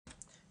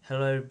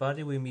Hello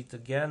everybody, we meet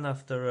again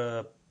after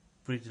a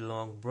pretty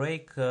long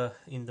break.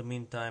 In the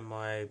meantime,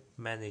 I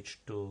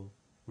managed to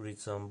read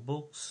some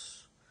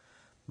books,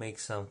 make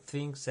some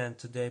things, and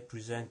today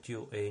present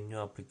you a new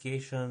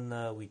application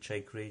which I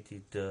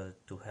created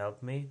to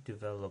help me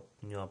develop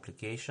new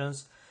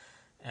applications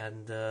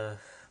and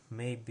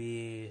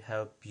maybe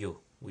help you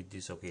with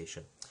this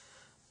occasion.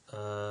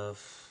 Uh,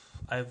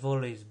 I've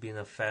always been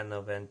a fan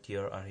of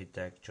NTR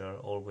architecture,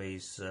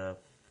 always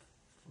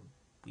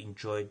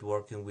enjoyed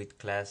working with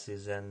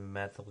classes and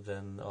methods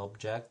and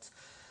objects.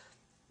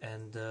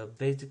 And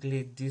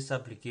basically, this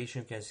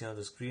application you can see on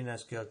the screen,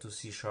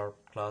 SqlToCs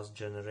Class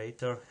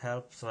generator,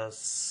 helps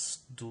us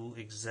do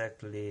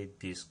exactly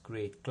this: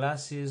 create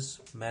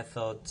classes,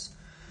 methods,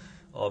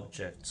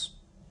 objects.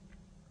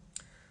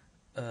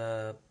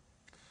 Uh,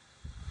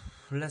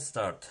 let's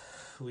start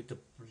with a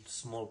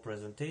small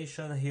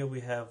presentation. Here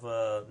we have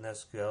an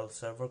SQL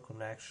server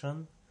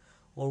connection,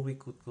 or we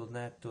could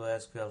connect to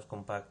SQL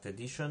Compact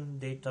Edition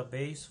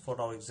database. For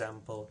our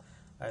example,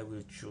 I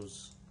will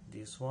choose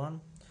this one.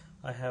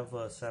 I have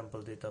a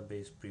sample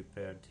database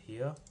prepared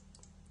here.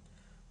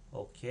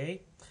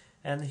 Okay,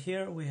 and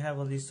here we have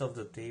a list of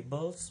the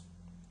tables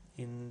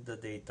in the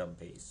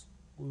database.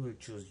 We will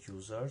choose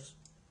users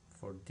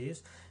for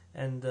this,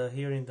 and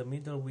here in the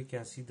middle we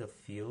can see the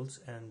fields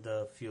and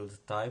the field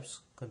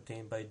types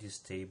contained by this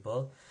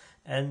table.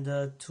 And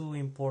two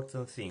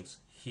important things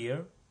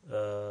here.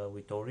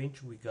 With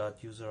orange we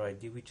got user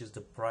ID, which is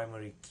the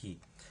primary key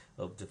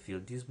of the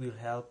field. This will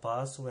help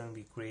us when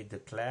we create the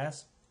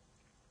class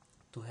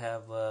to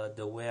have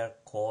the where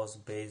cause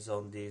based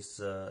on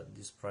this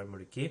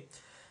primary key.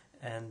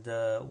 And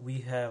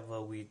we have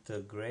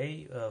with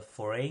gray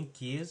foreign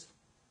keys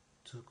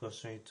to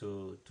constrain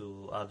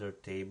to other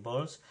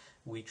tables,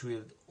 which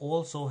will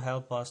also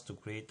help us to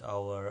create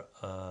our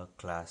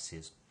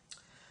classes.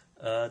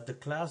 The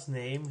class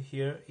name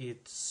here,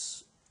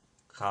 it's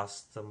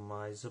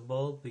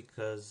customizable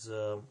because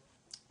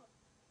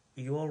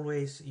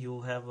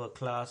you have a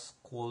class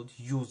called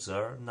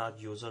user, not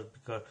user,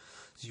 because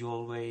you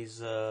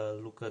always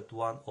look at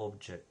one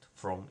object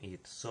from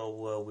it.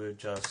 So we'll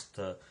just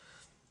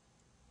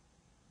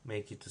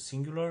make it a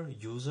singular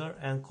user,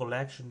 and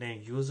collection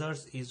name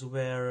users is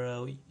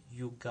where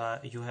you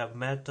have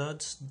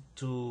methods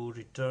to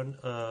return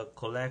a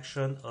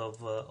collection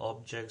of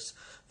objects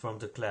from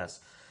the class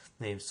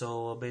name.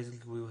 So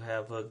basically we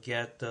have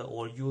get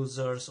all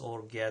users,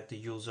 or get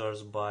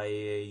users by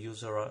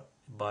user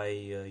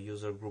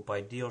group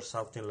ID, or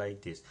something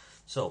like this.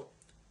 So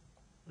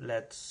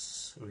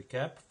let's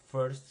recap.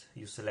 First,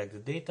 you select the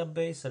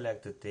database,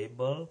 select the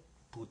table,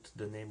 put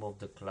the name of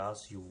the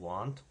class you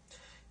want,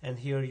 and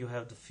here you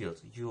have the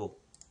fields. You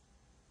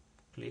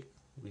click,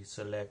 we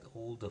select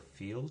all the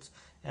fields,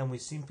 and we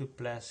simply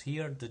place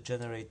here the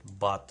generate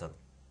button.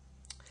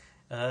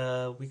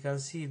 We can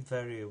see it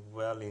very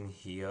well in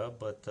here,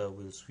 but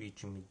we'll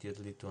switch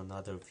immediately to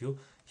another view.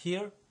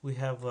 Here we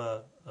have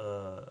a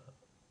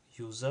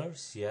user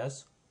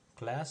CS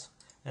class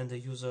and the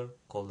user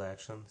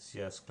collection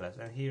CS class,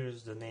 and here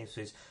is the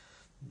namespace,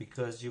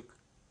 because you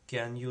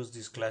can use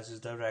these classes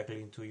directly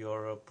into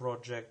your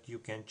project. You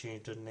can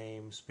change the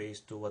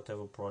namespace to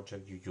whatever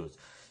project you use.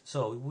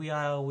 So we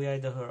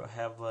either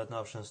have an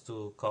options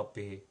to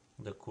copy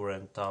the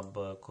current tab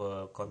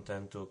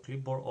content to a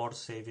clipboard, or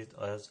save it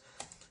as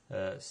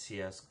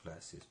CS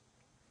classes.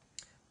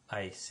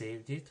 I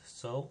saved it.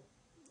 So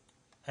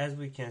as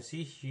we can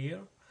see here,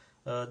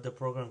 the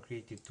program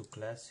created two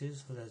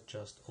classes. Let's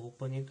just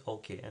open it.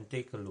 Okay, and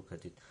take a look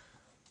at it.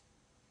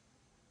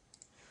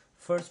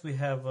 First we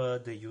have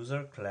the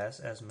user class,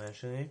 as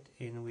mentioned,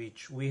 in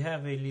which we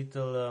have a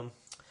little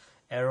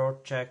error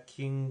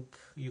checking.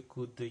 You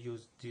could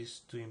use this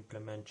to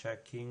implement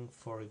checking.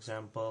 For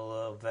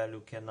example,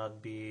 value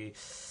cannot be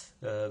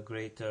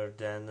greater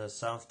than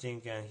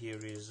something, and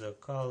here is a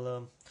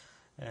column,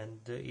 and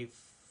if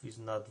is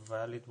not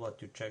valid,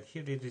 what you check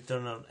here, it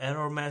returns an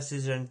error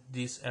message, and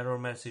this error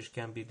message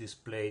can be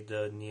displayed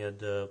near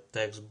the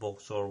text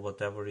box or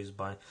whatever is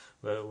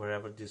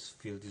wherever this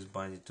field is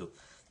binded to.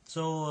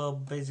 So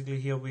basically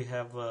here we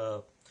have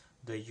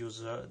the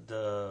user,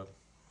 the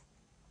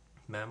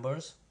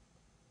members,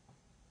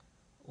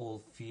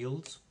 all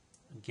fields,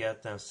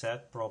 get and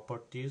set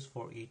properties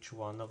for each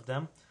one of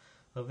them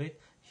of it.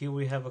 Here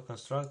we have a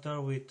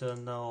constructor with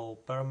no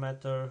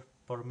parameters,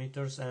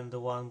 and the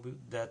one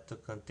that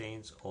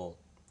contains all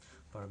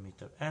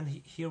parameter. And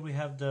here we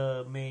have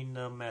the main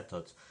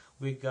methods.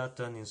 We got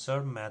an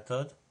insert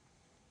method,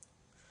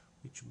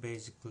 which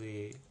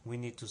basically we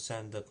need to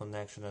send the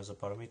connection as a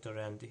parameter,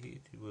 and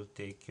it will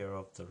take care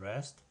of the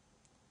rest.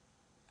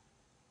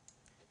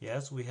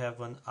 Yes, we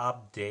have an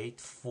update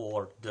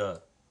for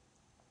the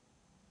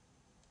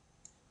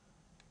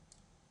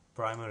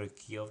primary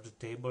key of the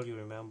table. You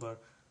remember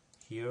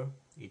here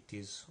it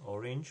is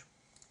orange.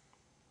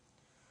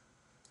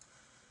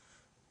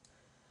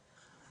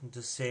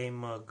 The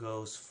same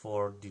goes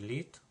for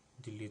delete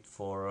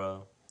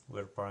for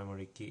where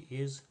primary key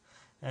is.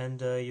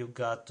 And you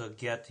got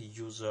get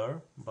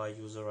user by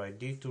user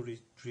ID to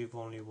retrieve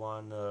only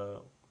one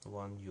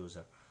one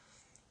user.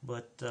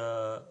 But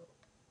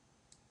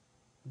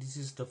this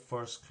is the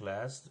first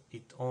class.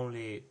 It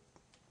only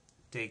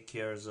takes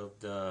care of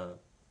the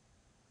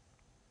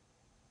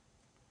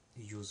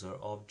user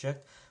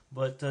object,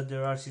 but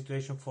there are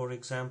situations, for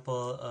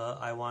example,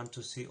 I want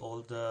to see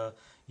all the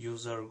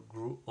user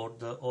group or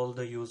all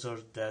the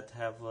users that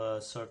have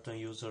a certain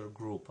user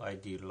group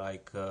ID,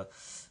 like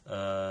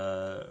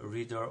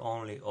reader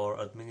only or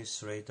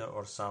administrator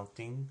or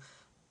something,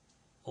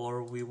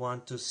 or we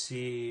want to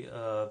see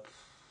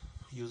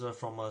user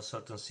from a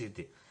certain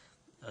city.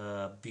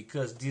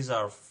 Because these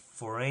are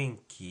foreign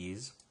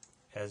keys,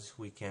 as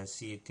we can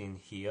see it in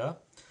here,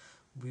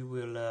 we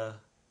will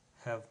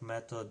have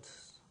method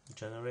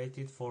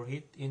generated for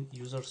it in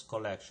users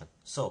collection.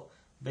 So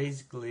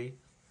basically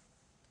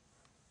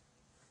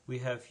we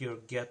have here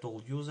get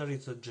all user.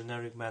 It's a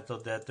generic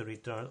method that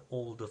returns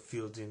all the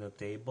fields in a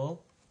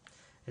table.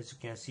 As you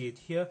can see it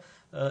here,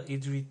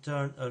 it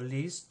returns a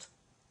list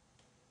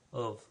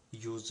of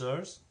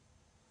users,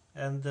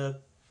 and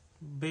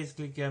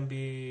basically can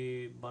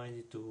be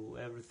binded to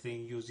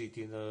everything. Use it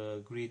in a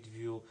grid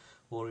view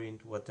or in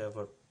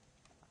whatever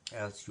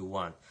else you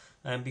want.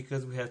 And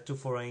because we have two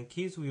foreign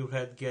keys, we will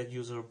have get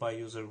user by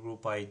user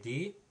group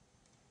ID,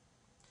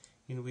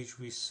 in which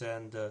we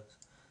send the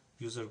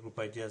user group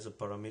ID as a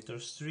parameter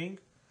string.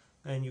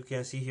 And you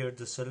can see here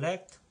the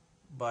select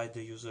by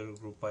the user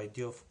group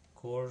ID, of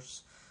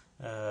course.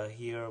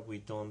 Here we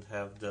don't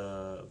have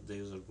the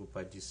user group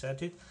ID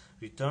set. It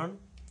return,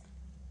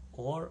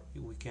 or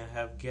we can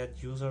have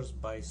get users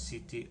by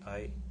city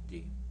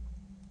ID.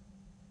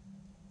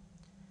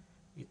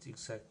 It's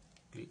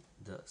exactly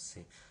the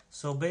same.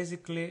 So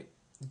basically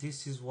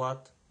this is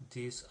what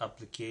this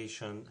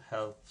application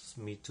helps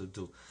me to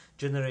do: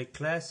 generate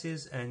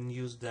classes and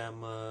use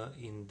them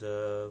in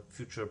the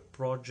future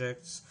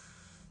projects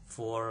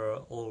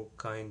for all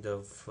kind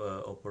of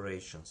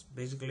operations.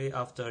 Basically,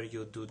 after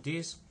you do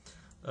this,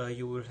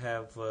 you will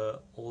have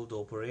all the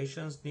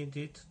operations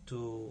needed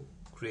to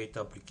create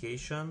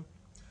application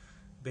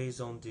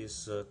based on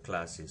these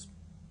classes.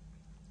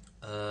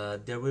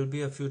 There will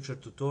be a future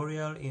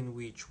tutorial in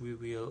which we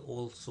will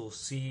also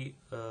see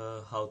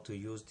how to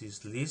use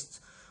these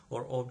lists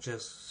or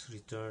objects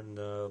returned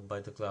by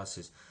the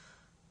classes.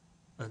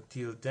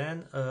 Until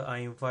then, I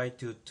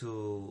invite you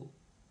to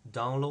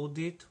download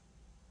it,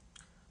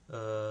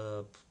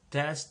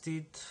 test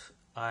it.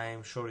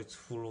 I'm sure it's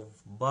full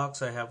of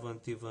bugs. I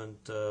haven't even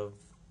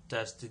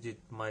tested it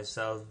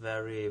myself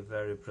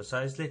very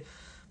precisely,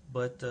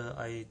 but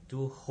I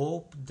do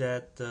hope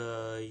that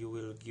you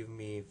will give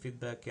me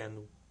feedback.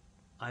 And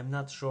I'm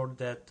not sure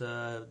that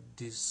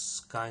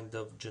this kind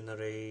of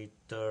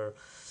generator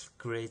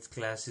creates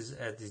classes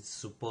as it's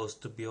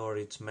supposed to be, or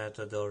its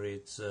method, or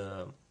its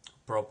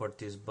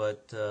properties,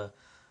 but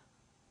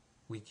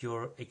with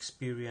your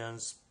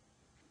experience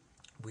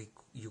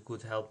you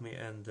could help me,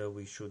 and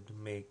we should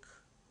make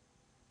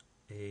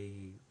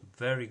a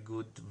very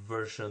good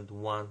version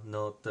 1,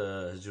 not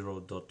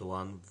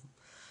 0.1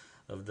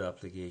 of the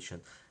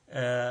application.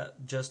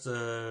 Just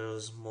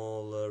a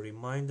small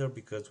reminder,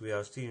 because we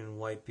are still in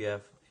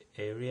YPF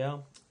area,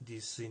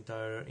 this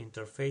entire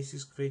interface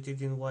is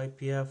created in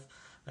YPF.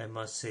 I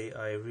must say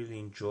I really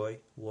enjoy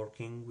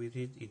working with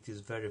it. It is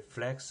very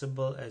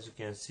flexible, as you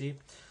can see,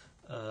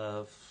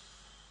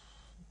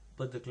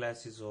 but the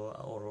classes are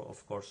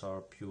of course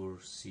are pure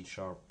C#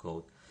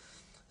 code.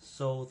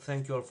 So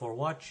thank you all for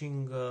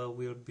watching.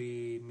 We'll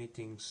be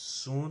meeting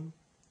soon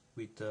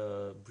with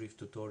a brief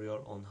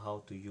tutorial on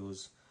how to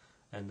use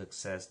and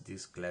access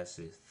these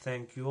classes.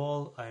 Thank you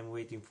all. I'm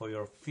waiting for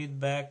your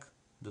feedback.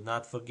 Do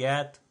not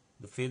forget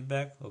the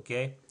feedback,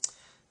 okay?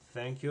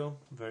 Thank you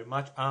very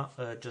much.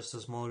 Just a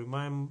small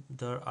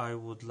reminder, I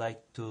would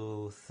like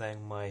to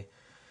thank my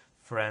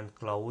friend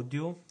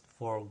Claudio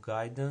for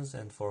guidance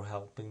and for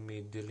helping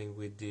me dealing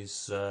with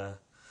this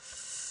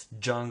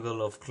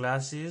jungle of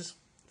classes.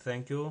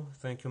 Thank you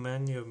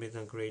man, you've been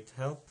a great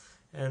help,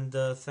 and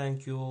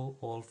thank you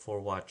all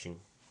for watching.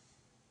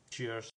 Cheers.